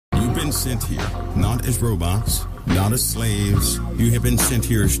been sent here, not as robots, not as slaves. You have been sent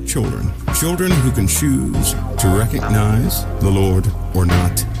here as children. Children who can choose to recognize the Lord or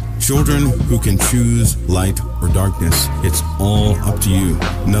not. Children who can choose light or darkness. It's all up to you.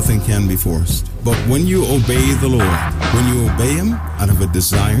 Nothing can be forced. But when you obey the Lord, when you obey Him out of a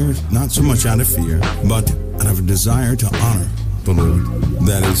desire, not so much out of fear, but out of a desire to honor the Lord,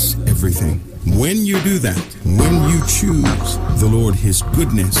 that is everything. When you do that, when you choose the Lord, His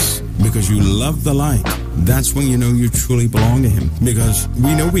goodness, because you love the light, that's when you know you truly belong to Him. Because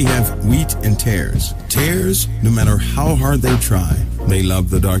we know we have wheat and tares. Tares, no matter how hard they try, they love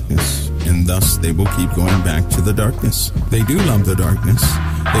the darkness, and thus they will keep going back to the darkness. They do love the darkness.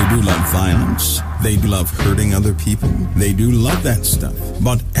 They do love violence. They do love hurting other people. They do love that stuff.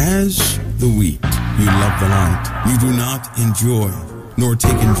 But as the wheat, you love the light. You do not enjoy nor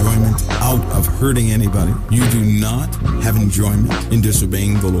take enjoyment out of hurting anybody. You do not have enjoyment in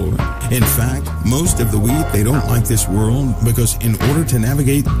disobeying the Lord. In fact, most of the wheat, they don't like this world, because in order to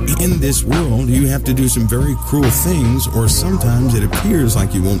navigate in this world, you have to do some very cruel things, or sometimes it appears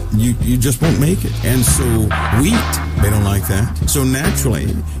like you just won't make it. And so wheat, they don't like that. So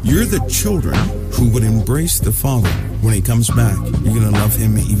naturally, you're the children who would embrace the Father when He comes back. You're going to love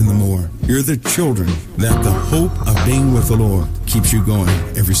Him even the more. You're the children that the hope of being with the Lord keeps you going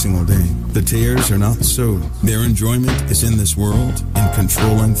every single day. The tares are not so. Their enjoyment is in this world, in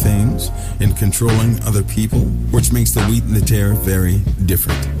controlling things, in controlling other people, which makes the wheat and the tare very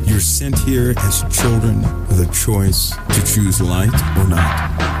different. You're sent here as children with a choice to choose light or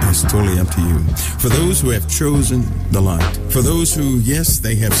not. And it's totally up to you. For those who have chosen the light, for those who, yes,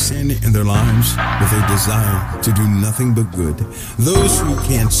 they have sin in their lives, but they desire to do nothing but good, those who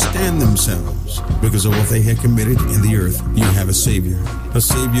can't stand themselves because of what they have committed in the earth, you have a Savior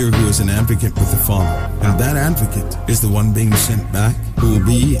who is an advocate with the Father. And that advocate is the one being sent back, who will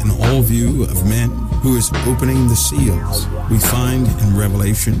be in all view of men, who is opening the seals we find in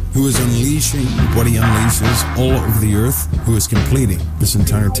Revelation, who is unleashing what He unleashes all over the earth, who is completing this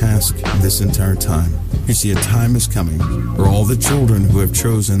entire task this entire time. You see, a time is coming where all the children who have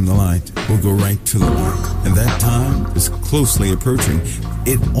chosen the light will go right to the light. And that time is closely approaching.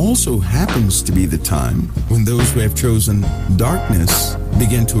 It also happens to be the time when those who have chosen darkness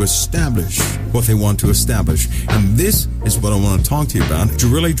begin to establish what they want to establish. And this is what I want to talk to you about, to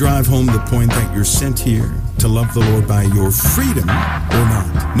really drive home the point that you're sent here to love the Lord by your freedom or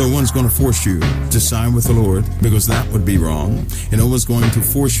not. No one's going to force you to side with the Lord, because that would be wrong. And no one's going to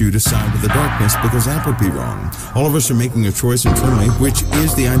force you to side with the darkness, because that would be wrong. All of us are making a choice internally, which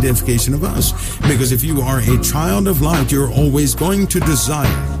is the identification of us. Because if you are a child of light, you're always going to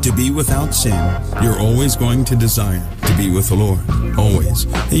desire to be without sin. You're always going to desire to be with the Lord. Always.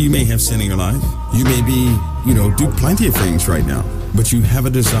 You may have sin in your life. You may be, do plenty of things right now, but you have a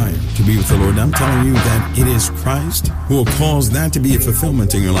desire to be with the Lord. And I'm telling you that it is Christ who will cause that to be a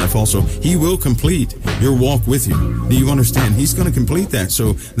fulfillment in your life also. He will complete your walk with you. Do you understand? He's going to complete that.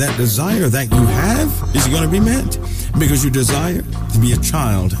 So that desire that you have is going to be met, because you desire to be a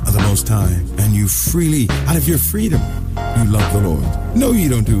child of the Most High, and you freely, out of your freedom, you love the Lord. No, you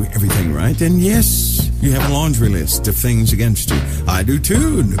don't do everything right. And yes, you have a laundry list of things against you. I do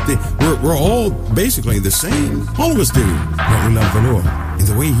too. We're all basically the same. All of us do. But we love the Lord. And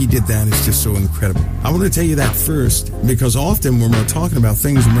the way He did that is just so incredible. I want to tell you that first, because often when we're talking about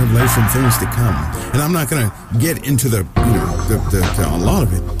things in Revelation, things to come, and I'm not going to get into a lot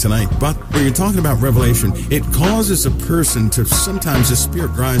of it tonight, but when you're talking about Revelation, it causes a person to, sometimes the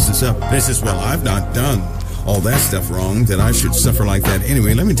Spirit rises up and says, well, I've not done all that stuff wrong, that I should suffer like that.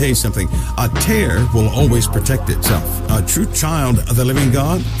 Anyway, let me tell you something. A tare will always protect itself. A true child of the living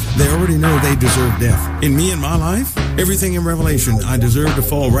God, they already know they deserve death. In me and my life, everything in Revelation, I deserve to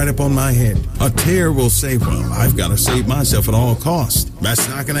fall right up on my head. A tare will say, well, I've got to save myself at all costs. That's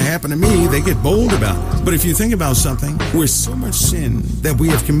not going to happen to me. They get bold about it. But if you think about something, with so much sin that we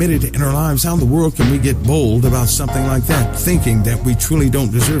have committed in our lives, how in the world can we get bold about something like that, thinking that we truly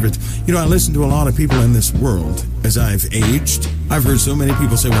don't deserve it? I listen to a lot of people in this world. As I've aged, I've heard so many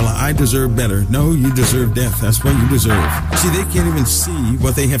people say, well, I deserve better. No, you deserve death. That's what you deserve. See, they can't even see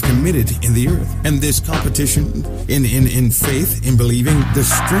what they have committed in the earth. And this competition in faith, in believing, the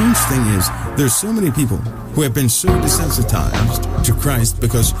strange thing is, there's so many people who have been so desensitized to Christ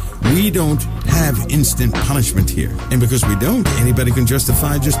because we don't have instant punishment here. And because we don't, anybody can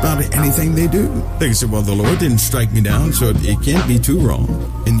justify just about anything they do. They can say, well, the Lord didn't strike me down, so it can't be too wrong.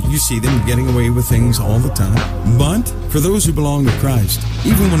 And you see them getting away with things all the time. But for those who belong to Christ,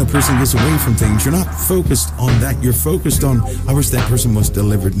 even when a person gets away from things, you're not focused on that. You're focused on, I wish that person was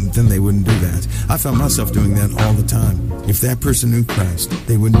delivered, and then they wouldn't do that. I found myself doing that all the time. If that person knew Christ,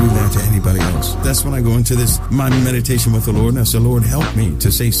 they wouldn't do that to anybody else. That's when I go into this, my meditation with the Lord, and I say, Lord, help me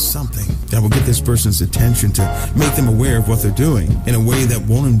to say something that will get this person's attention, to make them aware of what they're doing in a way that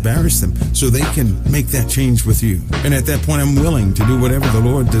won't embarrass them, so they can make that change with you. And at that point, I'm willing to do whatever the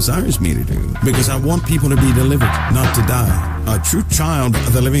Lord desires me to do, because I want people to be delivered, not to die. A true child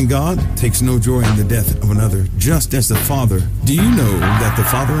of the living God takes no joy in the death of another, just as the Father. Do you know that the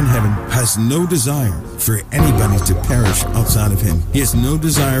Father in heaven has no desire for anybody to perish outside of him? He has no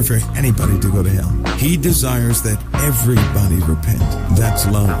desire for anybody to go to hell. He desires that everybody repent. That's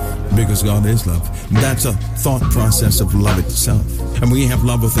love, because God is love. That's a thought process of love itself. And when you have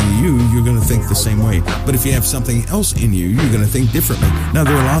love within you, you're going to think the same way. But if you have something else in you, you're going to think differently. Now,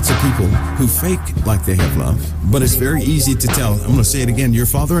 there are lots of people who fake like they have love, but it's very easy to tell. I'm going to say it again. Your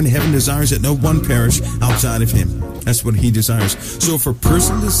Father in heaven desires that no one perish outside of him. That's what he desires. So if a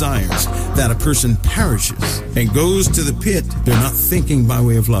person desires that a person perishes and goes to the pit, they're not thinking by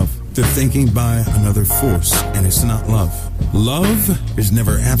way of love. They're thinking by another force, and it's not love. Love is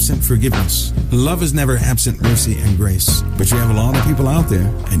never absent forgiveness. Love is never absent mercy and grace. But you have a lot of people out there,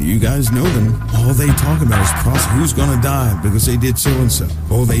 and you guys know them. All they talk about is who's going to die because they did so-and-so.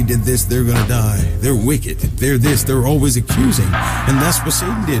 Oh, they did this, they're going to die. They're wicked. They're this. They're always accusing. And that's what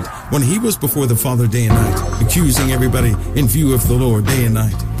Satan did when he was before the Father day and night, accusing everybody in view of the Lord day and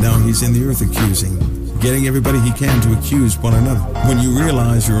night. Now he's in the earth accusing, getting everybody he can to accuse one another. When you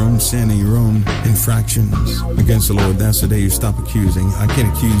realize your own sin and your own infractions against the Lord, that's the day you stop accusing. I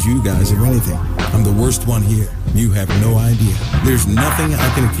can't accuse you guys of anything. I'm the worst one here. You have no idea. There's nothing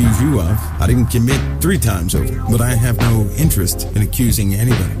I can accuse you of. I didn't commit 3 times over, but I have no interest in accusing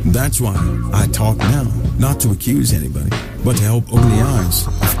anybody. That's why I talk now, not to accuse anybody, but to help open the eyes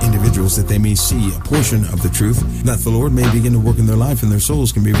of individuals that they may see a portion of the truth, that the Lord may begin to work in their life and their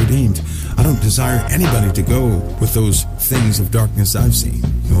souls can be redeemed. I don't desire anybody to go with those things of darkness I've seen.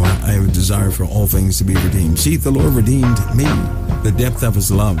 No, I have a desire for all things to be redeemed. See, the Lord redeemed me. The depth of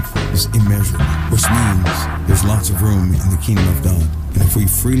his love is immeasurable, which means there's lots of room in the kingdom of God. And if we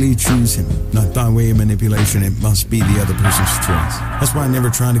freely choose him, not by way of manipulation, it must be the other person's choice. That's why I never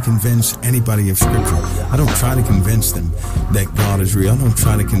try to convince anybody of Scripture. I don't try to convince them that God is real. I don't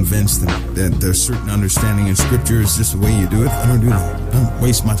try to convince them that there's certain understanding in Scripture is just the way you do it. I don't do that. I don't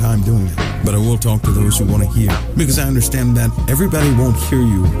waste my time doing that. But I will talk to those who want to hear, because I understand that everybody won't hear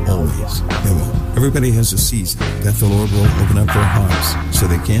you always. They won't. Everybody has a season that the Lord will open up their hearts so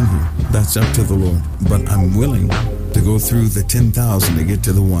they can hear. That's up to the Lord. But I'm willing to go through the 10,000 to get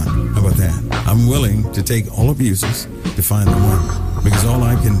to the one. How about that? I'm willing to take all abuses to find the one, because all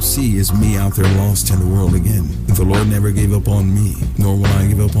I can see is me out there lost in the world again. And the Lord never gave up on me, nor will I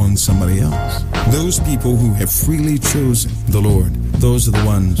give up on somebody else. Those people who have freely chosen the Lord, those are the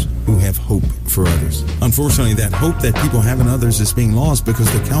ones who have hope for others. Unfortunately, that hope that people have in others is being lost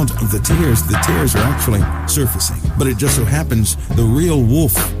because the count of the tears are actually surfacing. But it just so happens the real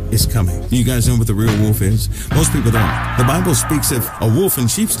wolf is coming. You guys know what the real wolf is? Most people don't. The Bible speaks of a wolf in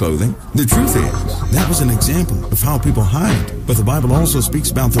sheep's clothing. The truth is, that was an example of how people hide. But the Bible also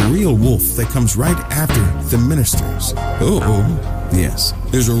speaks about the real wolf that comes right after the ministers. Yes.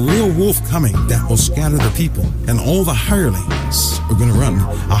 There's a real wolf coming that will scatter the people, and all the hirelings are going to run.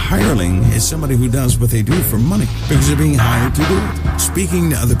 A hireling is somebody who does what they do for money because they're being hired to do it. Speaking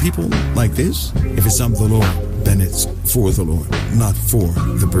to other people like this, if it's of the Lord, then it's for the Lord, not for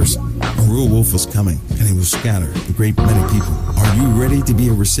the person. A real wolf is coming, and he will scatter a great many people. Are you ready to be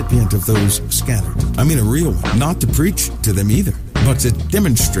a recipient of those scattered? I mean a real one, not to preach to them either, but to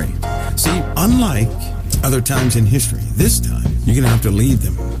demonstrate. See, unlike other times in history, this time you're going to have to lead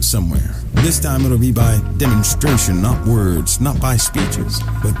them somewhere. This time it'll be by demonstration, not words, not by speeches,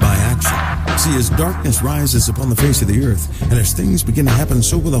 but by action. See, as darkness rises upon the face of the earth, and as things begin to happen,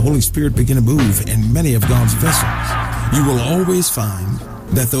 so will the Holy Spirit begin to move in many of God's vessels. You will always find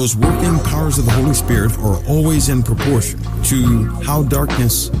that those working powers of the Holy Spirit are always in proportion to how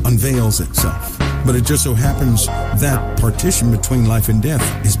darkness unveils itself. But it just so happens that partition between life and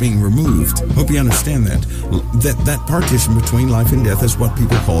death is being removed. Hope you understand that. That partition between life and death is what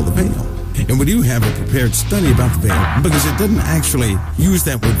people call the veil. And we do have a prepared study about the veil because it doesn't actually use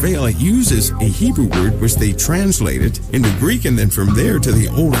that word veil. It uses a Hebrew word which they translated into Greek and then from there to the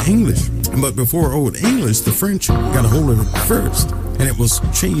Old English. But before Old English, the French got a hold of it first. And it was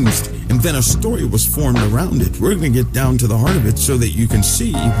changed, and then a story was formed around it. We're going to get down to the heart of it so that you can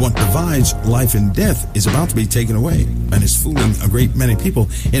see what divides life and death is about to be taken away, and is fooling a great many people.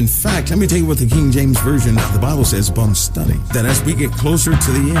 In fact, let me tell you what the King James Version of the Bible says upon study, that as we get closer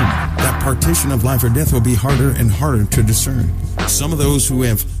to the end, that partition of life or death will be harder and harder to discern. Some of those who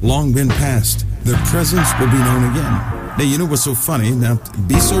have long been past, their presence will be known again. Now, you know what's so funny? Now,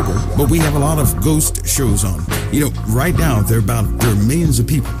 be sober, but we have a lot of ghost shows on. You know, right now, there are millions of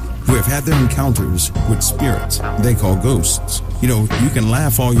people who have had their encounters with spirits they call ghosts. You know, you can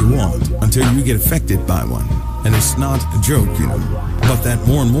laugh all you want until you get affected by one. And it's not a joke, you know. But that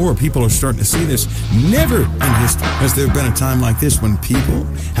more and more people are starting to see this. Never in history has there been a time like this when people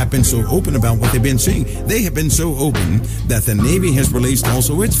have been so open about what they've been seeing. They have been so open that the Navy has released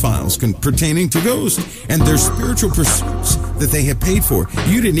also its files pertaining to ghosts and their spiritual pursuits that they have paid for.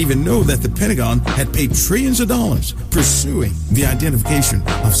 You didn't even know that the Pentagon had paid trillions of dollars pursuing the identification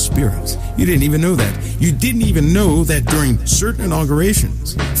of spirits. You didn't even know that. You didn't even know that during certain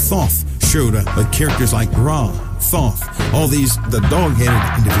inaugurations, Thoth showed characters like Ra, Thoth, all these, the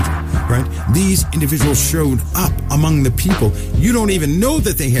dog-headed individual, right? These individuals showed up among the people. You don't even know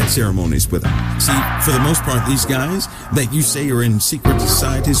that they had ceremonies with them. See, for the most part, these guys that you say are in secret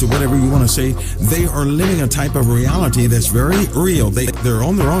societies or whatever you want to say, they are living a type of reality that's very real. They're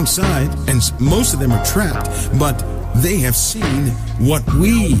on the wrong side, and most of them are trapped, but they have seen what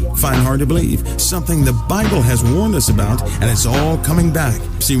we find hard to believe, something the Bible has warned us about, and it's all coming back.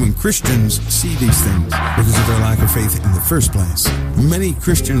 See, when Christians see these things because of their lack of faith in the first place, many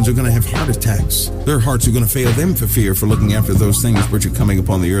Christians are going to have heart attacks. Their hearts are going to fail them for fear for looking after those things which are coming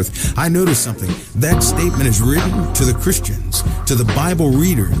upon the earth. I noticed something. That statement is written to the Christians, to the Bible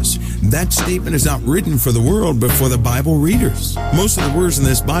readers. That statement is not written for the world, but for the Bible readers. Most of the words in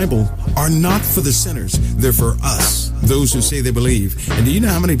this Bible are not for the sinners. They're for us, those who say they believe. And do you know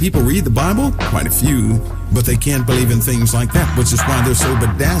how many people read the Bible? Quite a few. But they can't believe in things like that, which is why they're so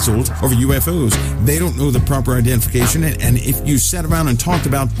bedazzled over UFOs. They don't know the proper identification, and if you sat around and talked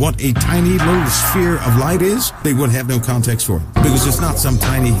about what a tiny little sphere of light is, they would have no context for it, because it's not some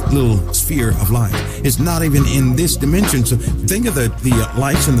tiny little sphere of light. It's not even in this dimension. So think of the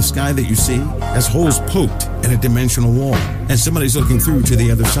lights in the sky that you see as holes poked in a dimensional wall, and somebody's looking through to the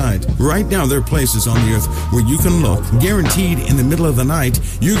other side. Right now, there are places on the earth where you can look, guaranteed in the middle of the night,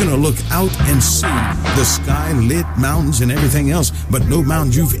 you're going to look out and see the sky, lit mountains and everything else, but no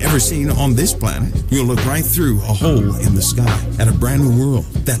mountains you've ever seen on this planet. You'll look right through a hole in the sky at a brand new world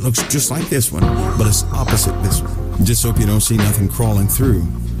that looks just like this one, but it's opposite this one. Just hope you don't see nothing crawling through,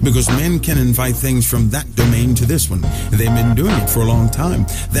 because men can invite things from that domain to this one. They've been doing it for a long time.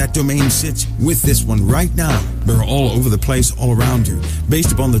 That domain sits with this one right now. They're all over the place, all around you.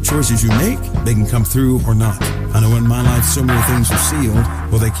 Based upon the choices you make, they can come through or not. I know in my life so many things are sealed,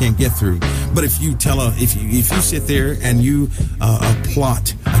 well, they can't get through. But if you sit there and you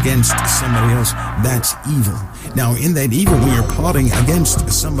plot against somebody else, that's evil. Now, in that evil, when you're plotting against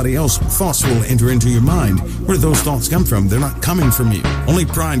somebody else, thoughts will enter into your mind. Where do those thoughts come from? They're not coming from you. Only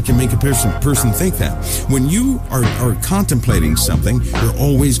pride can make a person think that. When you are contemplating something, you're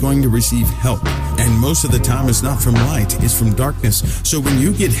always going to receive help. And most of the time, it's not from light, it's from darkness. So when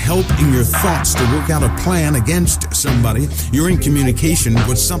you get help in your thoughts to work out a plan against somebody, you're in communication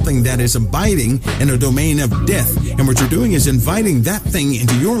with something that is abiding in a domain of death. And what you're doing is inviting that thing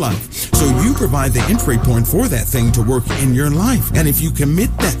into your life. So you provide the entry point for that thing to work in your life. And if you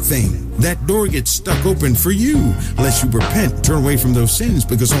commit that thing, that door gets stuck open for you, unless you repent, turn away from those sins,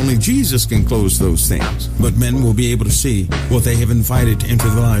 because only Jesus can close those things. But men will be able to see what they have invited into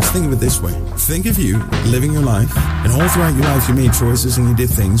their lives. Think of it this way. Think of you living your life, and all throughout your life you made choices and you did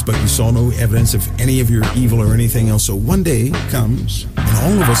things, but you saw no evidence of any of your evil or anything else. So one day comes, and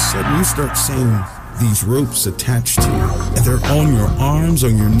all of a sudden you start seeing these ropes attached to you, and they're on your arms,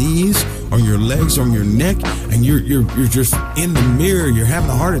 on your knees, on your legs, on your neck, and you're just in the mirror, you're having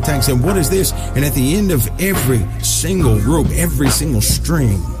a heart attack saying, what is this? And at the end of every single rope, every single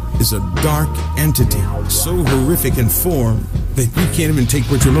string is a dark entity, so horrific in form that you can't even take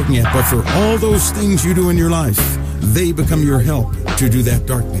what you're looking at. But for all those things you do in your life, they become your help to do that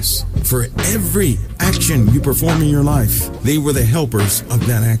darkness. For every action you perform in your life, they were the helpers of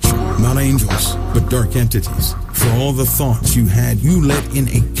that action. Not angels, but dark entities. For all the thoughts you had, you let in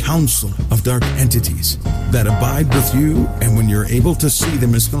a council of dark entities. that abide with you, and when you're able to see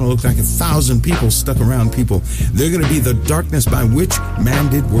them, it's going to look like 1,000 people stuck around people. They're going to be the darkness by which man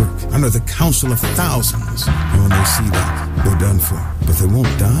did work, under the counsel of thousands. And when they see that, they're done for. But they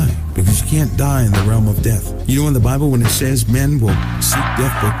won't die, because you can't die in the realm of death. You know in the Bible when it says men will seek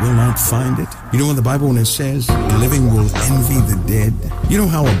death but will not find it? You know in the Bible when it says the living will envy the dead? You know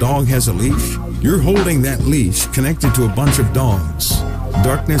how a dog has a leash? You're holding that leash connected to a bunch of dogs.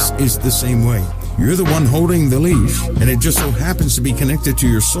 Darkness is the same way. You're the one holding the leash, and it just so happens to be connected to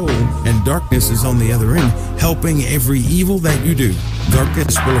your soul, and darkness is on the other end, helping every evil that you do.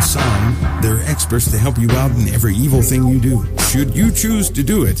 Darkness will assign their experts to help you out in every evil thing you do. Should you choose to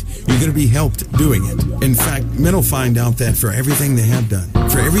do it, you're going to be helped doing it. In fact, men will find out that for everything they have done,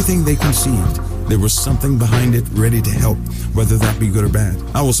 for everything they conceived, there was something behind it ready to help, whether that be good or bad.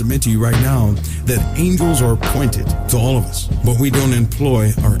 I will submit to you right now that angels are appointed to all of us, but we don't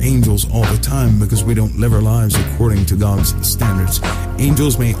employ our angels all the time because we don't live our lives according to God's standards.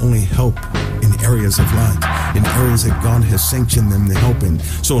 Angels may only help in areas of light, in areas that God has sanctioned them to help in.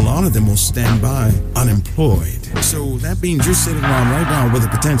 So a lot of them will stand by unemployed. So that means you're sitting around right now with a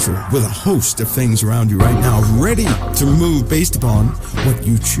potential, with a host of things around you right now, ready to move based upon what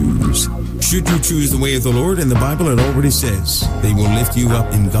you choose. Should you choose the way of the Lord, in the Bible it already says they will lift you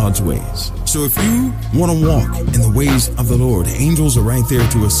up in God's ways. So if you want to walk in the ways of the Lord, angels are right there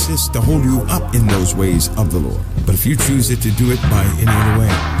to assist, to hold you up in those ways of the Lord. But if you choose it to do it by any other way,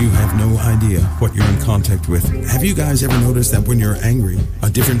 you have no idea what you're in contact with. Have you guys ever noticed that when you're angry, a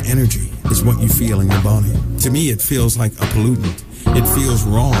different energy is what you feel in your body? To me, it feels like a pollutant. It feels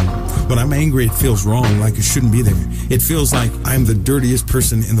wrong. When I'm angry, it feels wrong, like it shouldn't be there. It feels like I'm the dirtiest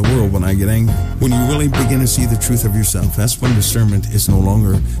person in the world when I get angry. When you really begin to see the truth of yourself, that's when discernment is no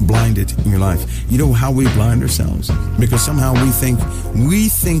longer blinded in your life. You know how we blind ourselves? Because somehow we think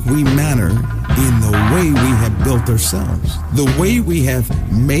we matter in the way we have built ourselves. The way we have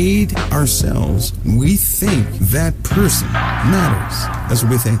made ourselves, we think that person matters. That's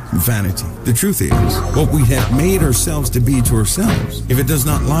what we think. Vanity. The truth is, what we have made ourselves to be to ourselves, if it does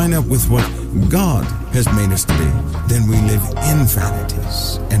not line up with what God has made us to be, then we live in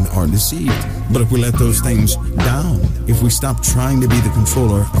vanities and are deceived. But if we let those things down, if we stop trying to be the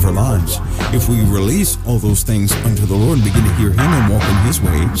controller of our lives, if we release all those things unto the Lord and begin to hear Him and walk in His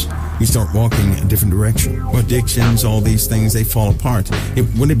ways, we start walking a different direction. Addictions, all these things, they fall apart.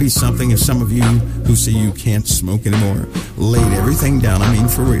 Wouldn't it be something if some of you who say you can't smoke anymore laid everything down? I mean,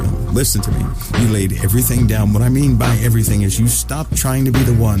 for real. Listen to me. You laid everything down. What I mean by everything is you stop trying to be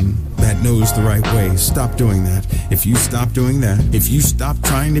the one that knows the right way. Stop doing that. If you stop doing that, if you stop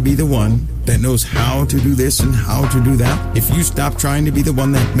trying to be the one that knows how to do this and how to do that, if you stop trying to be the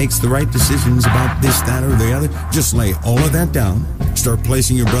one that makes the right decisions about this, that, or the other, just lay all of that down. Start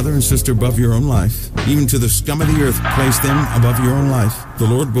placing your brother and sister above your own life. Even to the scum of the earth, place them above your own life. The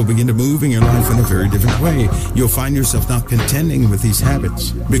Lord will begin to move in your life in a very different way. You'll find yourself not contending with these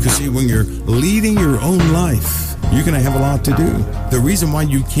habits. Because see, when you're leading your own life, you're going to have a lot to do. The reason why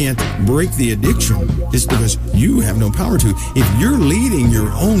you can't break the addiction is because you have no power to. If you're leading your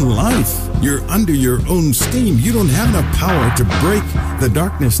own life, you're under your own steam. You don't have enough power to break the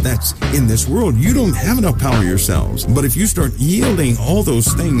darkness that's in this world. You don't have enough power yourselves. But if you start yielding all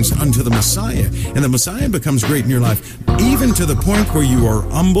those things unto the Messiah, and the Messiah becomes great in your life, even to the point where you are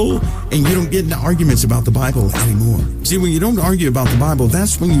humble and you don't get into arguments about the Bible anymore. See, when you don't argue about the Bible,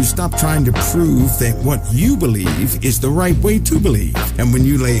 that's when you stop trying to prove that what you believe is the right way to believe. And when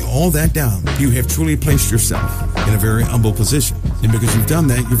you lay all that down, you have truly placed yourself in a very humble position. And because you've done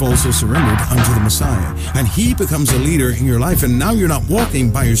that, you've also surrendered unto the Messiah. And He becomes a leader in your life. And now you're not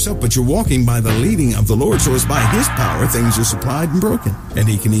walking by yourself, but you're walking by the leading of the Lord. So it's by His power things are supplied and broken. And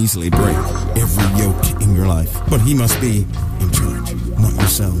He can easily break every yoke in your life. But He must be in charge, not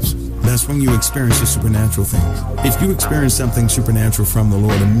yourselves. That's when you experience the supernatural things. If you experience something supernatural from the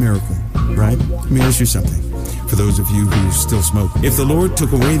Lord, a miracle, right? Let me ask you something. For those of you who still smoke, if the Lord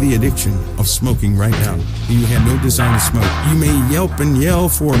took away the addiction of smoking right now, you had no desire to smoke, you may yelp and yell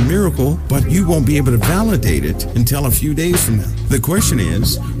for a miracle, but you won't be able to validate it until a few days from now. The question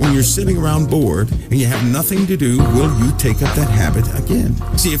is, when you're sitting around bored and you have nothing to do, will you take up that habit again?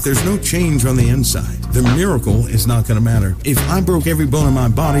 See, if there's no change on the inside, the miracle is not going to matter. If I broke every bone in my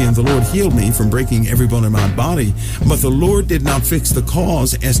body and the Lord healed me from breaking every bone in my body, but the Lord did not fix the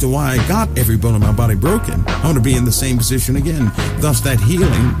cause as to why I got every bone in my body broken, I'm going to be in the same position again. Thus that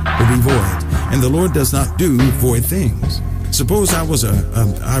healing will be void. And the Lord does not do void things. Suppose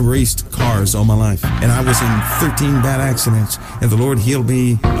I raced cars all my life, and I was in 13 bad accidents, and the Lord healed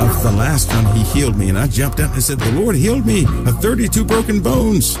me of the last one. He healed me, and I jumped up and said, the Lord healed me of 32 broken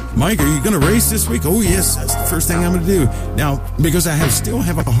bones. Mike, are you going to race this week? Oh, yes, that's the first thing I'm going to do. Now, because I still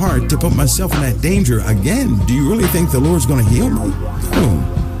have a heart to put myself in that danger again, do you really think the Lord's going to heal me?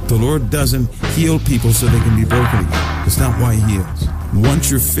 No. The Lord doesn't heal people so they can be broken again. That's not why He heals. Once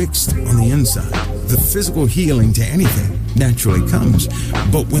you're fixed on the inside, the physical healing to anything naturally comes.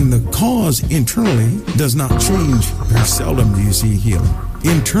 But when the cause internally does not change, very seldom do you see healing.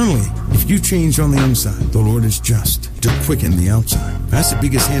 Internally, if you change on the inside, the Lord is just to quicken the outside. That's the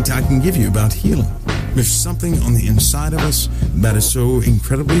biggest hint I can give you about healing. There's something on the inside of us that is so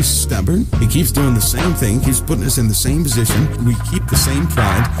incredibly stubborn. It keeps doing the same thing, keeps putting us in the same position. We keep the same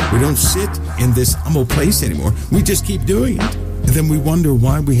pride. We don't sit in this humble place anymore. We just keep doing it. And then we wonder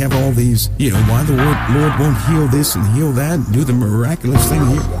why we have all these, why the Lord won't heal this and heal that and do the miraculous thing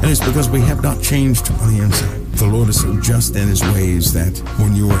here. And it's because we have not changed on the inside. The Lord is so just in His ways that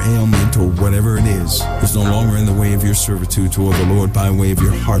when your ailment or whatever it is no longer in the way of your servitude toward the Lord by way of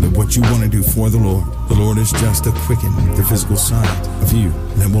your heart of what you want to do for the Lord is just to quicken the physical side of you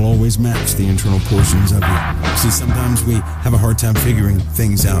that will always match the internal portions of you. See, sometimes we have a hard time figuring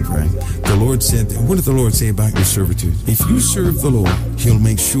things out, right? The Lord said, what did the Lord say about your servitude? If you serve the Lord, He'll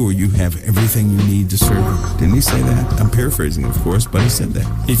make sure you have everything you need to serve Him. Didn't He say that? I'm paraphrasing, of course, but He said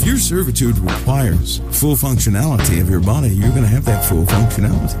that. If your servitude requires full functionality of your body, you're going to have that full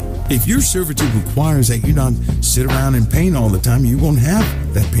functionality. If your servitude requires that you not sit around in pain all the time, you won't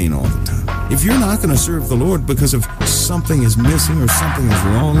have that pain all the time. If you're not going to serve the Lord because of something is missing or something is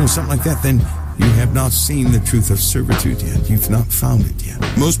wrong or something like that, then you have not seen the truth of servitude yet. You've not found it yet.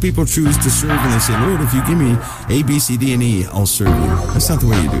 Most people choose to serve and they say, Lord, if you give me A, B, C, D, and E, I'll serve you. That's not the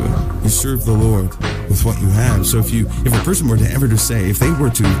way you do it. You serve the Lord with what you have. So if a person were to ever to say, if they were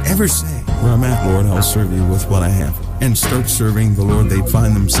to ever say, where I'm at, Lord, I'll serve you with what I have, and start serving the Lord, they'd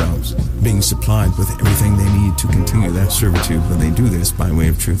find themselves being supplied with everything they need to continue that servitude. When they do this by way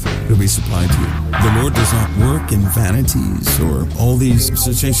of truth, it'll be supplied to you. The Lord does not work in vanities or all these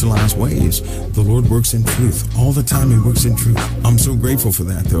sensationalized ways. The Lord works in truth. All the time He works in truth. I'm so grateful for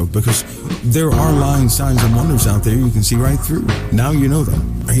that, though, because there are lying signs and wonders out there you can see right through. Now you know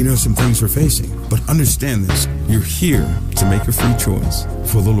them. You know some things we're facing. But understand this. You're here to make a free choice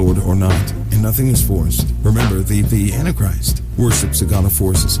for the Lord or not. And nothing is forced. Remember, the Antichrist worships the God of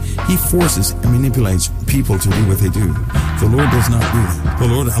forces. He forces and manipulates people to do what they do. The Lord does not do that. The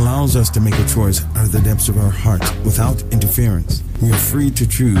Lord allows us to make a choice out of the depths of our heart without interference. We are free to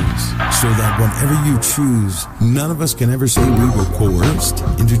choose, so that whatever you choose, none of us can ever say we were coerced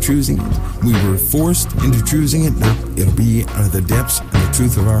into choosing it. We were forced into choosing it. No, it'll be out of the depths and the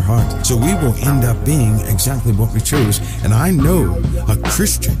truth of our heart. So we will end up being exactly what we chose. And I know a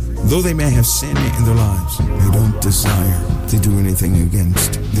Christian, though they may have sin in their lives, they don't desire to do anything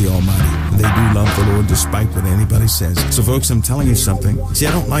against the Almighty. They do love the Lord despite what anybody says. So folks, I'm telling you something. See,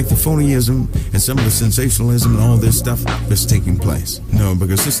 I don't like the phonyism and some of the sensationalism and all this stuff that's taking place. No,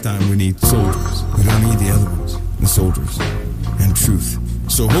 because this time we need soldiers. We don't need the other ones. The soldiers and truth.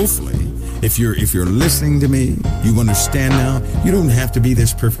 So hopefully, if you're listening to me, you understand now, you don't have to be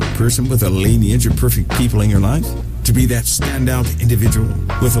this perfect person with a lineage of perfect people in your life to be that standout individual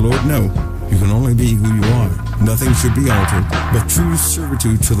with the Lord. No, you can only be who you are. Nothing should be altered, but true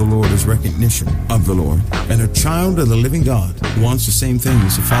servitude to the Lord is recognition of the Lord. And a child of the living God wants the same thing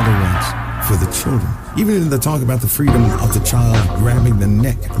as the Father wants for the children. Even in the talk about the freedom of the child grabbing the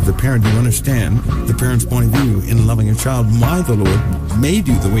neck of the parent, you understand the parent's point of view in loving a child, why the Lord made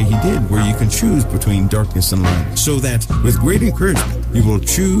you the way He did, where you can choose between darkness and light, so that with great encouragement, you will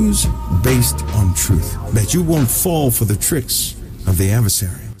choose based on truth, that you won't fall for the tricks of the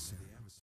adversary.